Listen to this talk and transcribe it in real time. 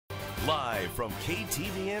Live from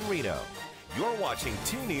KTVN Reno, you're watching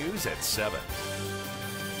 2 News at 7.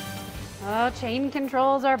 Oh, chain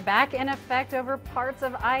controls are back in effect over parts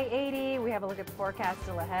of I-80. We have a look at the forecast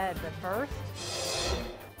still ahead, but first,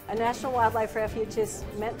 a national wildlife refuge is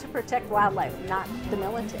meant to protect wildlife, not the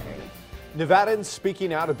military. Nevadans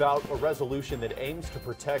speaking out about a resolution that aims to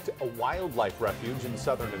protect a wildlife refuge in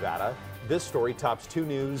southern Nevada. This story tops 2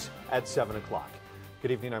 News at 7 o'clock. Good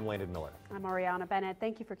evening, I'm Landon Miller. I'm Ariana Bennett.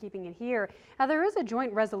 Thank you for keeping it here. Now, there is a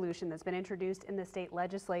joint resolution that's been introduced in the state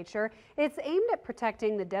legislature. It's aimed at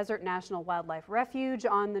protecting the Desert National Wildlife Refuge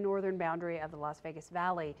on the northern boundary of the Las Vegas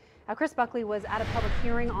Valley. Now, Chris Buckley was at a public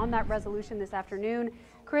hearing on that resolution this afternoon.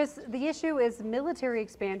 Chris, the issue is military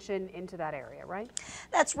expansion into that area, right?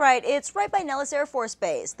 That's right. It's right by Nellis Air Force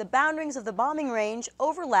Base. The boundaries of the bombing range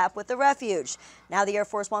overlap with the refuge. Now the Air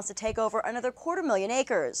Force wants to take over another 250,000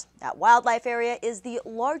 acres. That wildlife area is the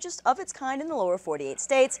largest of its kind in the lower 48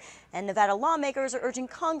 states, and Nevada lawmakers are urging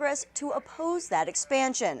Congress to oppose that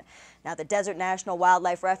expansion. Now, the Desert National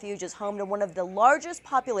Wildlife Refuge is home to one of the largest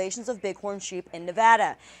populations of bighorn sheep in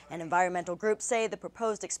Nevada. And environmental groups say the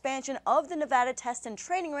proposed expansion of the Nevada Test and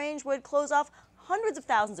Training Range would close off hundreds of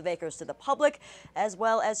thousands of acres to the public, as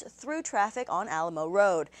well as through traffic on Alamo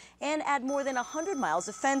Road, and add more than 100 miles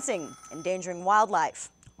of fencing, endangering wildlife.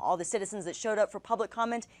 All the citizens that showed up for public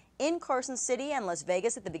comment in Carson City and Las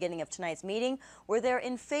Vegas at the beginning of tonight's meeting were there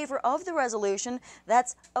in favor of the resolution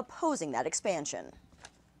that's opposing that expansion.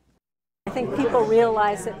 I think people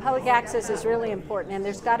realize that public access is really important, and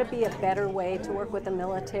there's got to be a better way to work with the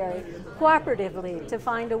military cooperatively to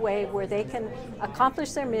find a way where they can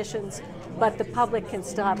accomplish their missions, but the public can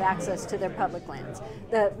still have access to their public lands.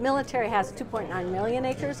 The military has 2.9 million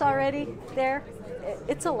acres already there.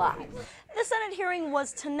 It's a lot. The Senate hearing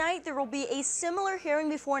was tonight. There will be a similar hearing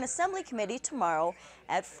before an Assembly committee tomorrow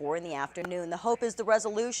at 4 in the afternoon. The hope is the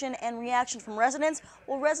resolution and reaction from residents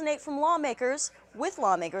will resonate from lawmakers with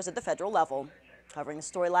lawmakers at the federal level. Covering the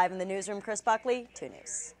story live in the newsroom, Chris Buckley, 2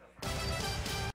 News.